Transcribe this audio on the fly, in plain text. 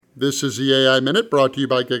This is the AI Minute brought to you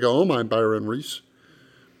by Gigaom. I'm Byron Reese.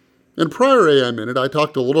 In prior AI Minute, I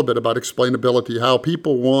talked a little bit about explainability, how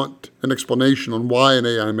people want an explanation on why an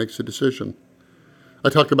AI makes a decision. I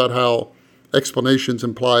talked about how explanations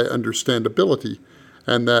imply understandability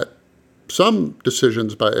and that some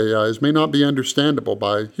decisions by AIs may not be understandable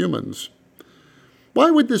by humans.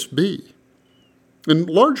 Why would this be? In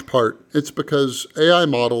large part, it's because AI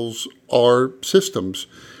models are systems,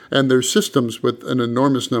 and they're systems with an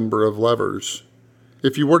enormous number of levers.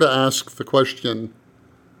 If you were to ask the question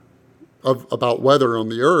about weather on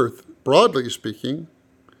the Earth, broadly speaking,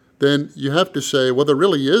 then you have to say, well, there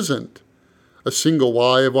really isn't a single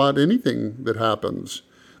why about anything that happens.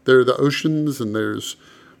 There are the oceans, and there's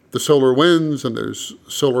the solar winds, and there's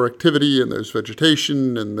solar activity, and there's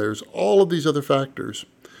vegetation, and there's all of these other factors.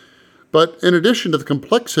 But in addition to the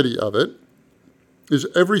complexity of it, is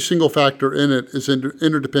every single factor in it is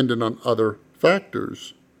interdependent on other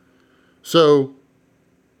factors. So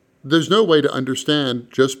there's no way to understand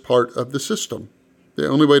just part of the system. The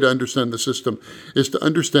only way to understand the system is to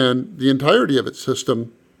understand the entirety of its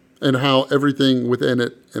system and how everything within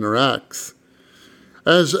it interacts.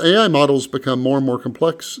 As AI models become more and more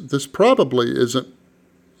complex, this probably isn't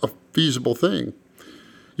a feasible thing.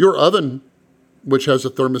 Your oven, which has a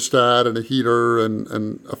thermostat and a heater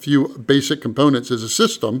and a few basic components, is a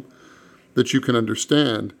system that you can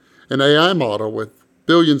understand. An AI model with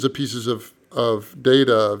billions of pieces of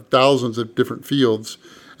data, thousands of different fields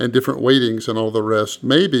and different weightings and all the rest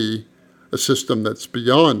may be a system that's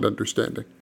beyond understanding.